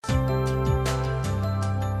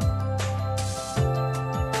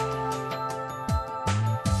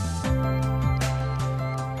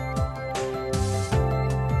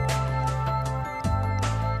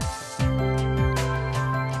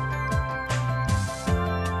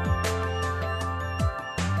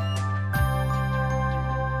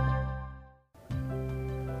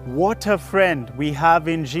What a friend we have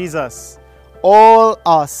in Jesus, all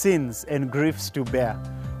our sins and griefs to bear.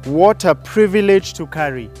 What a privilege to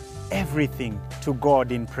carry everything to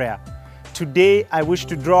God in prayer. Today, I wish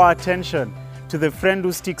to draw our attention to the friend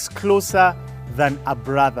who sticks closer than a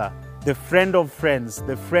brother, the friend of friends,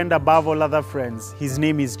 the friend above all other friends. His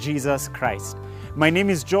name is Jesus Christ. My name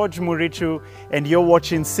is George Murichu, and you're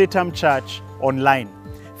watching CITAM Church online.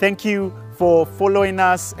 Thank you for following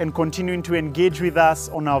us and continuing to engage with us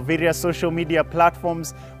on our various social media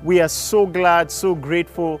platforms. We are so glad, so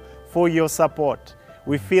grateful for your support.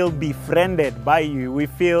 We feel befriended by you. We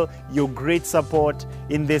feel your great support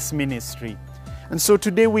in this ministry. And so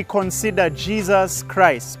today we consider Jesus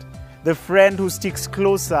Christ, the friend who sticks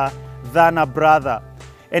closer than a brother.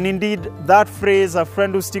 And indeed, that phrase, a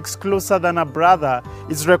friend who sticks closer than a brother,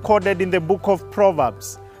 is recorded in the book of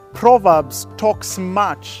Proverbs. Proverbs talks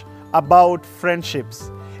much about friendships.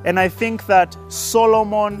 And I think that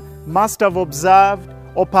Solomon must have observed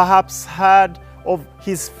or perhaps heard of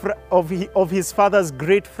his father's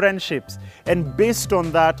great friendships. And based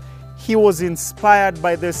on that, he was inspired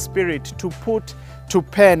by the Spirit to put to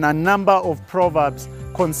pen a number of proverbs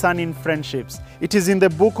concerning friendships. It is in the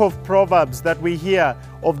book of Proverbs that we hear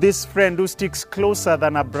of this friend who sticks closer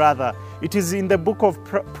than a brother. It is in the book of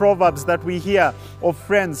Proverbs that we hear of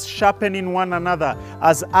friends sharpening one another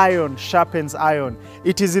as iron sharpens iron.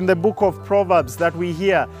 It is in the book of Proverbs that we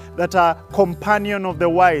hear that a companion of the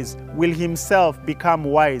wise will himself become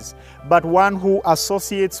wise, but one who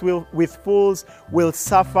associates with fools will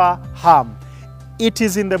suffer harm. It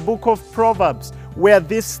is in the book of Proverbs where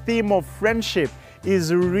this theme of friendship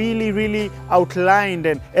is really outlined,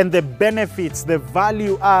 and the benefits, the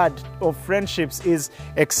value add of friendships is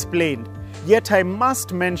explained. Yet I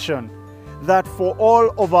must mention that for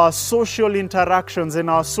all of our social interactions and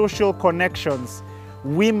our social connections,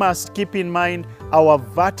 we must keep in mind our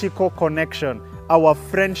vertical connection, our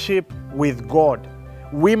friendship with God.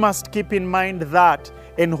 We must keep in mind that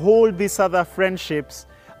and hold these other friendships,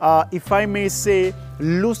 if I may say,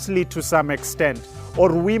 loosely to some extent,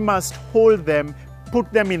 or we must hold them,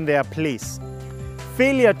 put them in their place.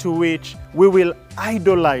 Failure to which we will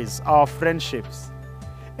idolize our friendships.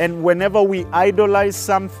 And whenever we idolize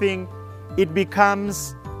something, it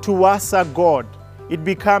becomes to us a God. It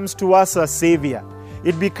becomes to us a Savior.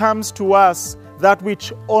 It becomes to us that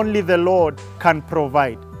which only the Lord can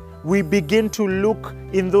provide. We begin to look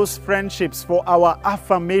in those friendships for our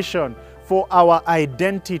affirmation, for our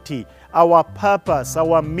identity, our purpose,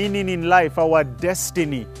 our meaning in life, our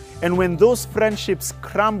destiny. And when those friendships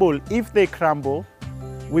crumble, if they crumble,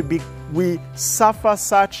 we suffer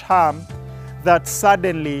such harm that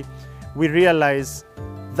suddenly we realize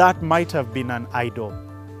that might have been an idol.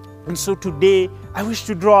 And so today, I wish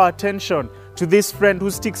to draw attention to this friend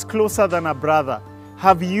who sticks closer than a brother.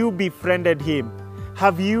 Have you befriended him?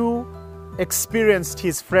 Have you experienced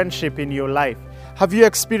his friendship in your life? Have you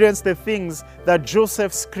experienced the things that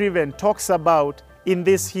Joseph Scriven talks about in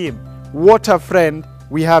this hymn? What a friend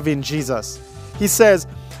we have in Jesus. He says,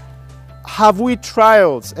 have we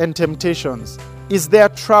trials and temptations? Is there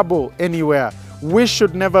trouble anywhere? We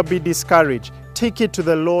should never be discouraged. Take it to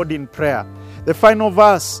the Lord in prayer. The final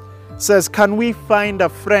verse says, can we find a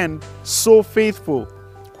friend so faithful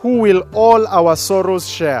who will all our sorrows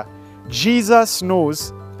share? Jesus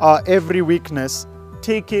knows our every weakness.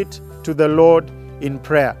 Take it to the Lord in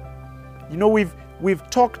prayer. You know, we've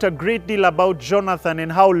talked a great deal about Jonathan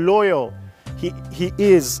and how loyal he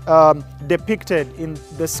is depicted in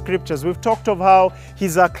the scriptures. We've talked of how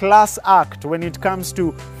he's a class act when it comes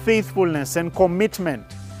to faithfulness and commitment.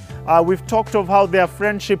 We've talked of how their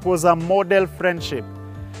friendship was a model friendship.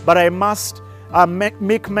 But I must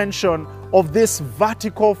make mention of this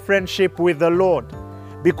vertical friendship with the Lord,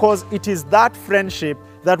 because it is that friendship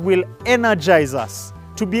that will energize us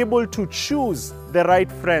to be able to choose the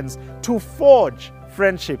right friends, to forge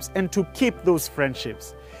friendships, and to keep those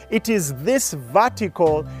friendships. It is this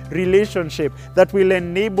vertical relationship that will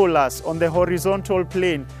enable us on the horizontal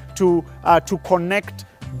plane to connect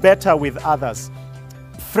better with others.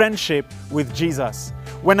 Friendship with Jesus.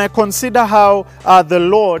 When I consider how the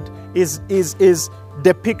Lord is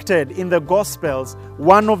depicted in the Gospels,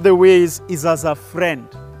 one of the ways is as a friend,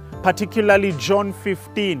 particularly John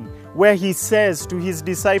 15, where he says to his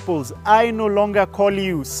disciples, I no longer call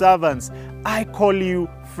you servants, I call you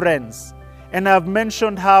friends. And I've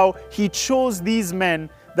mentioned how he chose these men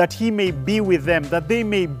that he may be with them, that they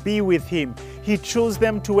may be with him. He chose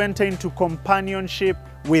them to enter into companionship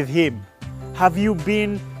with him. Have you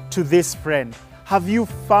been to this friend? Have you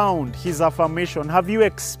found his affirmation? Have you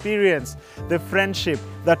experienced the friendship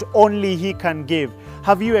that only he can give?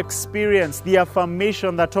 Have you experienced the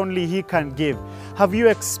affirmation that only He can give? Have you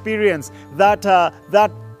experienced that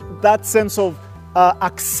sense of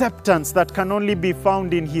acceptance that can only be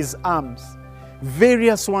found in His arms?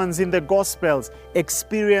 Various ones in the Gospels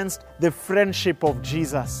experienced the friendship of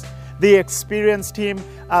Jesus. They experienced Him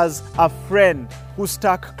as a friend who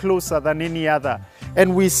stuck closer than any other.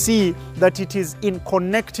 And we see that it is in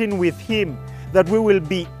connecting with Him that we will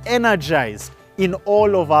be energized in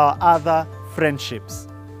all of our other friendships.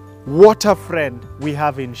 What a friend we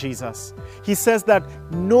have in Jesus. He says that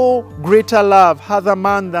no greater love hath a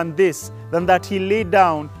man than this, than that he lay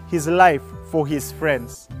down his life for his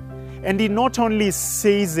friends. And he not only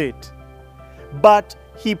says it, but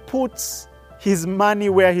he puts his money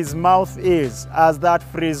where his mouth is, as that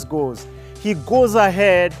phrase goes. He goes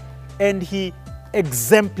ahead and he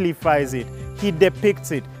exemplifies it. He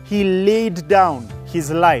depicts it. He laid down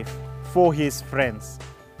his life for his friends.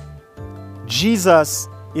 Jesus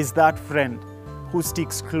is that friend who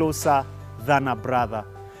sticks closer than a brother.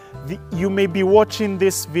 You may be watching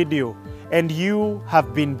this video and you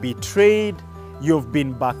have been betrayed, you've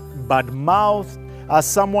been bad-mouthed,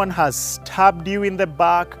 someone has stabbed you in the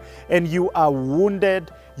back and you are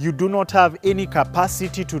wounded. You do not have any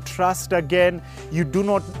capacity to trust again.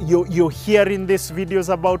 You're hearing these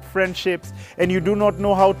videos about friendships and you do not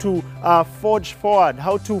know how to forge forward,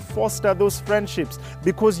 how to foster those friendships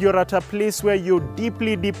because you're at a place where you're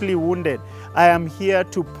deeply, deeply wounded. I am here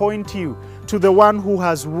to point you to the one who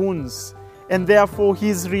has wounds, and therefore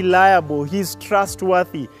He's reliable, He's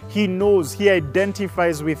trustworthy, He knows, He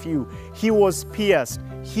identifies with you. He was pierced,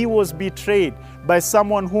 He was betrayed by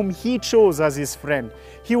someone whom He chose as His friend.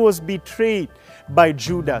 He was betrayed by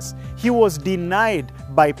Judas. He was denied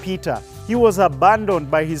by Peter. He was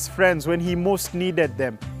abandoned by His friends when He most needed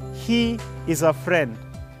them. He is a friend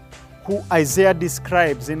who Isaiah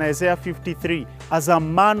describes in Isaiah 53 as a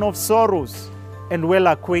man of sorrows and well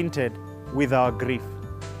acquainted with our grief.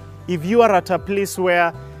 If you are at a place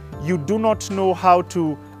where you do not know how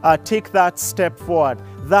to take that step forward,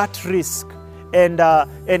 that risk, and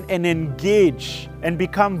engage and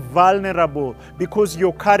become vulnerable because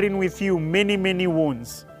you're carrying with you many, many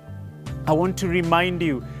wounds, I want to remind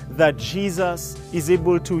you that Jesus is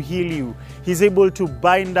able to heal you. He's able to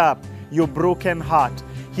bind up your broken heart.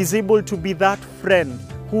 He's able to be that friend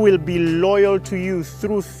who will be loyal to you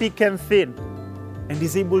through thick and thin, and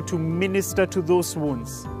is able to minister to those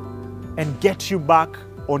wounds and get you back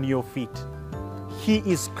on your feet. He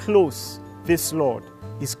is close. This Lord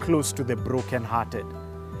is close to the brokenhearted.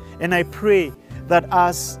 And I pray that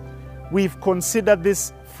as we've considered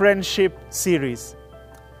this friendship series,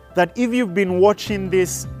 that if you've been watching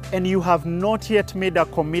this and you have not yet made a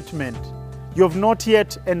commitment, you have not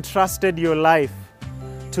yet entrusted your life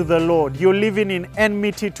to the Lord, you're living in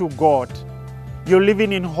enmity to God, you're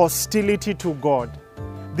living in hostility to God,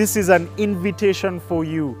 this is an invitation for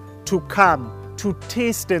you to come, to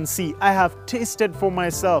taste and see. I have tasted for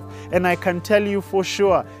myself, and I can tell you for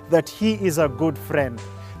sure that He is a good friend,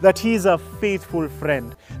 that He is a faithful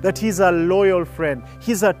friend, that He's a loyal friend,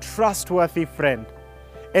 He's a trustworthy friend.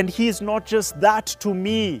 And He is not just that to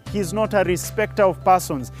me. He's not a respecter of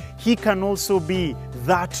persons. He can also be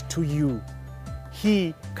that to you.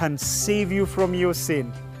 He can save you from your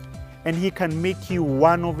sin, and He can make you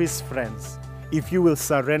one of His friends if you will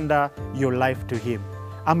surrender your life to Him.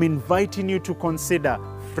 I'm inviting you to consider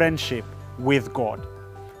friendship with God.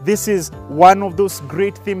 This is one of those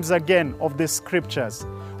great themes again of the scriptures,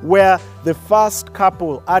 where the first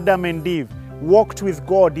couple, Adam and Eve, walked with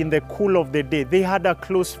God in the cool of the day. They had a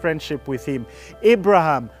close friendship with Him.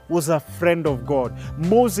 Abraham was a friend of God.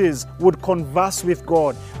 Moses would converse with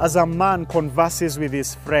God as a man converses with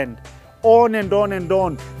his friend. On and on and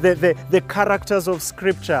on, the characters of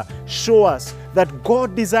Scripture show us that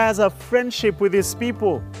God desires a friendship with His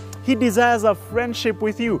people. He desires a friendship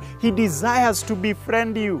with you. He desires to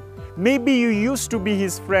befriend you. Maybe you used to be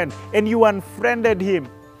His friend and you unfriended Him.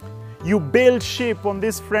 You bailed ship on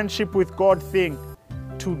this friendship with God thing.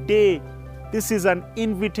 Today, this is an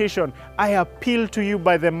invitation. I appeal to you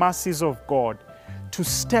by the mercies of God to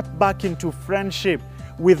step back into friendship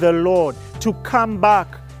with the Lord, to come back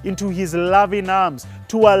into His loving arms,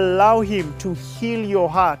 to allow Him to heal your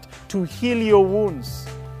heart, to heal your wounds,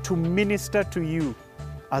 to minister to you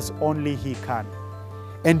as only He can.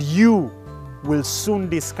 And you will soon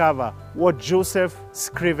discover what Joseph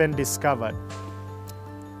Scriven discovered,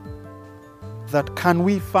 that can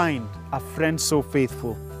we find a friend so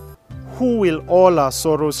faithful who will all our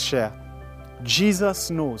sorrows share? Jesus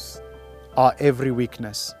knows our every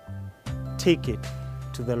weakness. Take it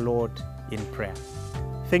to the Lord in prayer.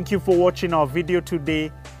 Thank you for watching our video today,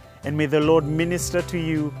 And may the Lord minister to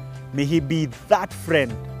you. May He be that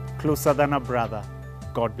friend closer than a brother.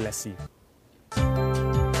 God bless you.